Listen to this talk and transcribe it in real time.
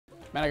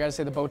Man, I gotta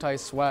say the bow tie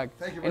is swag.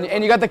 Thank you and, very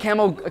and you got the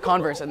camo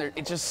Converse, and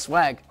it's just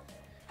swag.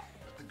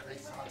 The gray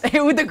socks.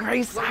 With the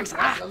gray socks.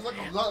 I'm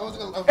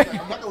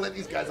not gonna let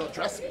these guys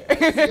outdress me.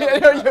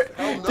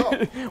 Hell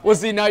no. Well,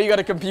 see, now you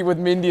gotta compete with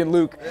Mindy and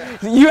Luke.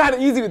 Yeah. You had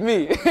it easy with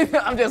me.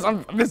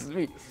 This is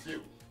me.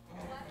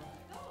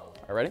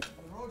 All right, ready?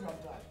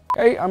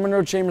 Hey, I'm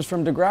Munro Chambers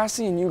from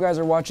Degrassi, and you guys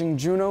are watching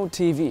JUNO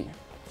TV.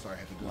 Sorry, I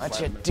had to do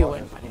What you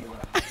doing, buddy?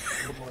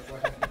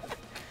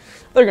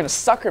 They're gonna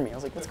sucker me. I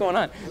was like, what's going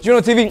on?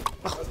 JUNO TV.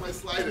 That's my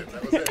slide-in.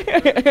 That was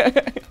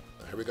it.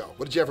 Here we go.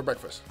 What did you have for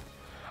breakfast?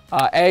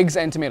 Eggs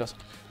and tomatoes.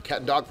 Cat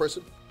and dog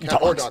person?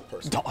 Cat or dog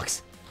person?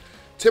 Dogs.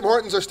 Tim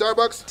Hortons or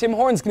Starbucks? Tim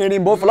Hortons,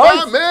 Canadian Bull for life.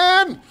 Ah,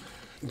 man!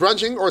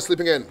 Brunching or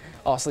sleeping in?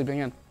 Oh, sleeping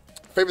in.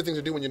 Favorite thing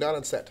to do when you're not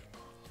on set?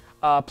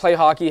 Play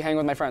hockey, hang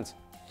with my friends.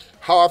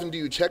 How often do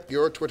you check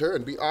your Twitter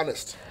and be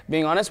honest?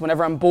 Being honest,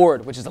 whenever I'm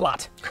bored, which is a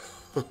lot.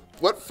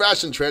 What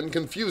fashion trend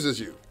confuses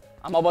you?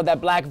 I'm all about that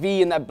black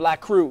V and that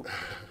black crew.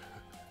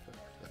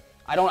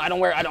 I don't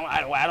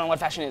know what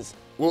fashion is.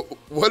 Well,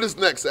 what is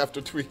next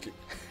after tweaking?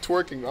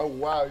 Twerking, oh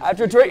wow.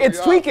 After twerking,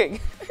 it's tweaking.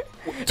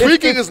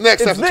 Tweaking is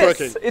next after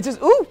twerking. It's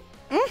just, ooh.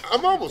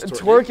 I'm almost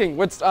twerking.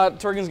 Twerking.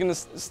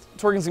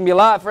 Twerking's gonna be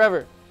alive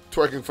forever.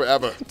 Twerking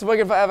forever.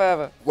 Twerking forever,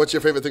 ever. What's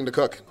your favorite thing to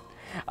cook?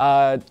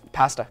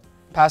 Pasta.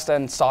 Pasta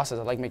and sauces.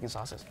 I like making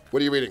sauces.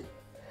 What are you reading?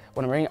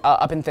 What I'm reading?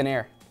 Up in Thin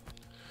Air.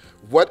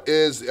 What do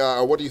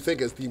you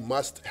think is the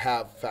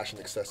must-have fashion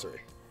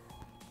accessory?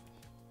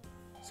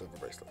 Silver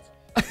bracelets.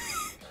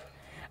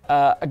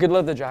 A good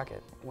leather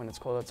jacket when it's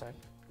cold outside,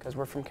 because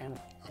we're from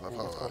Canada. I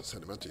love how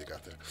sentimental you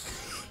got there.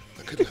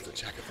 A good leather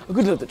jacket. A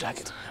good leather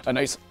jacket. A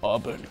nice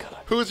auburn color.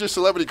 Who is your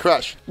celebrity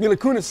crush? Mila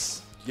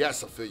Kunis.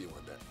 Yes, I'll feel you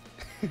on that.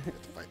 You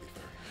have to fight me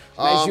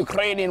for her. Nice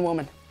Ukrainian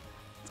woman.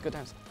 It's good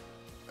times.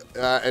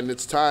 And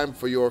it's time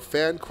for your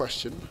fan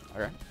question.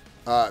 Okay.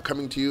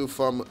 Coming to you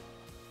from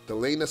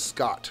Delana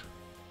Scott,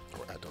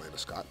 or at Delana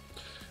Scott.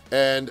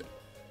 And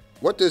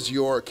what does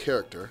your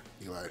character,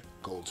 Eli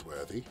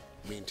Goldsworthy,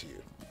 mean to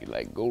you?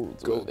 Eli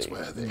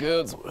Goldsworthy.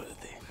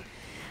 Goldsworthy.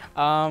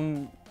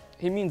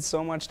 He means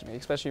so much to me,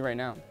 especially right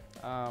now.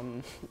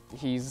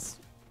 He's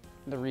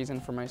the reason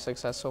for my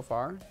success so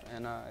far,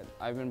 and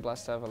I've been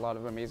blessed to have a lot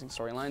of amazing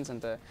storylines,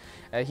 and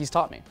he's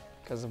taught me,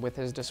 because with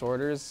his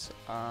disorders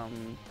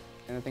and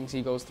the things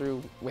he goes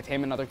through with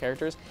him and other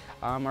characters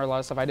are a lot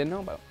of stuff I didn't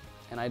know about,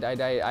 and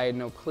I had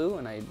no clue,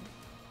 and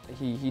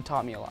he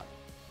taught me a lot.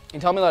 He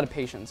taught me a lot of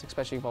patience,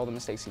 especially with all the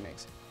mistakes he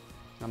makes.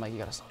 And I'm like, you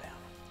gotta slow down.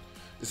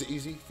 Is it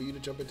easy for you to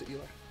jump into Eli?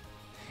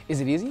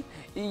 Is it easy?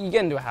 You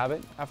get into a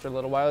habit after a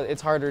little while.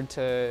 It's harder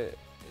to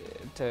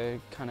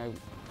kind of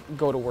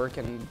go to work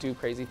and do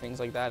crazy things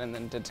like that and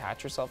then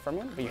detach yourself from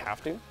it, but you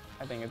have to.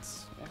 I think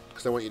it's, yeah.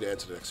 Because I want you to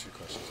answer the next few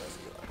questions As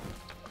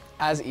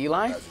as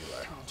Eli. Eli? As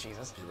Eli. Oh,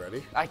 Jesus. You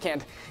ready? I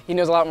can't. He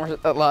knows a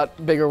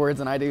lot bigger words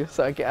than I do,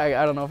 so I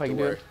don't know if I can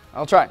do worry. it.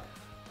 I'll try.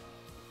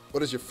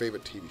 What is your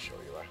favorite TV show,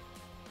 Eli?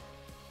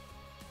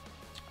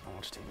 I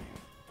watch TV.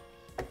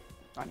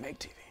 I make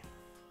TV.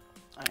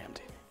 I am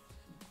TV.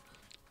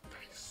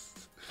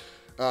 Nice.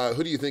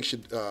 Who do you think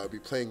should be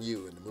playing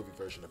you in the movie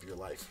version of your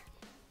life?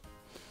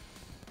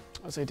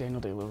 I'd say Daniel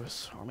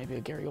Day-Lewis, or maybe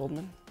a Gary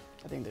Oldman.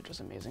 I think they're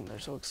just amazing. They're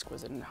so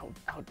exquisite in how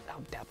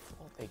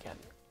depthful they get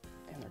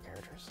in their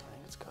characters. I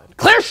think it's good.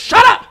 Claire,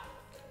 shut up!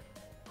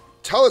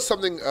 Tell us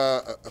something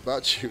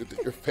about you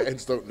that your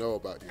fans don't know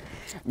about you.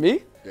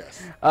 Me?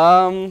 Yes.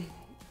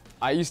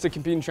 I used to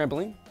compete in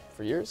trampoline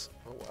for years.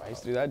 Oh, wow. I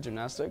used to do that,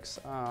 gymnastics.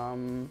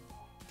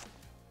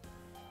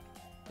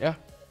 Yeah,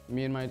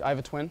 I have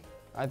a twin.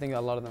 I think a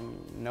lot of them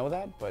know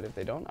that, but if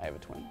they don't, I have a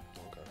twin.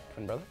 Okay.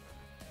 Twin brother.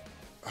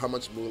 How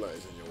much moolah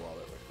is in your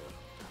wallet right now?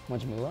 How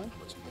much moolah? How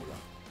much moolah?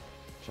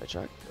 Should I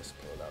check? Let's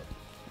pull it out.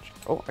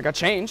 Oh, I got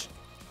change.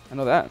 I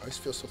know that. I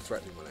just feel so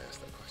threatening when I ask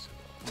that question.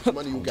 How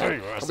much money you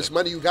got? How much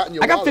money you got in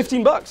your wallet? I got wallet?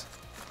 15 bucks.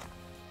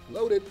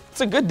 Loaded.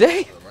 It's a good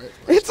day. All right,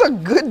 it's a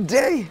good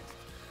day.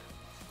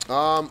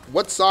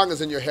 What song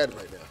is in your head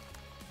right now?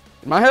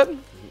 In my head?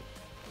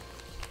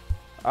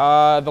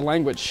 The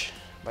Language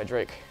by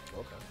Drake.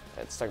 Okay.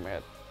 It's stuck in my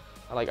head.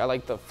 I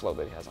like the flow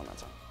that he has on that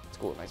song. It's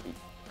cool, nice beat.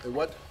 And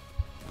what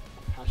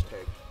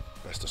hashtag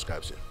best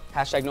describes you?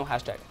 Hashtag no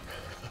hashtag.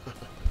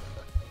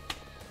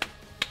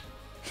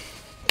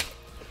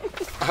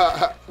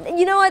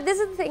 You know what? This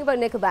is the thing about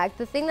Nickelback.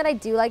 The thing that I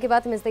do like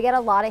about them is they get a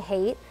lot of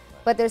hate,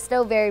 but they're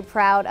still very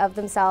proud of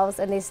themselves,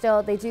 and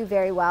they do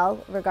very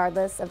well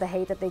regardless of the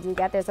hate that they do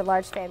get. There's a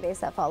large fan base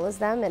that follows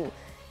them, and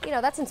you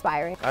know that's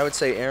inspiring. I would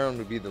say Aaron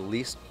would be the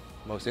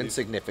most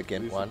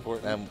insignificant one,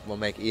 and we'll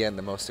make Ian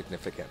the most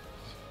significant.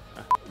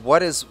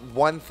 What is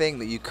one thing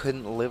that you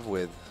couldn't live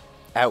with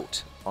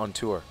out on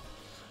tour?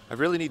 I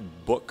really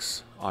need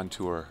books on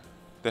tour.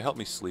 They help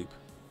me sleep.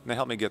 And they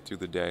help me get through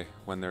the day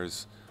when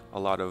there's a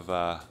lot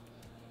of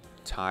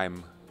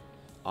time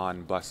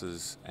on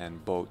buses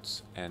and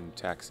boats and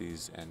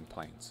taxis and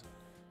planes.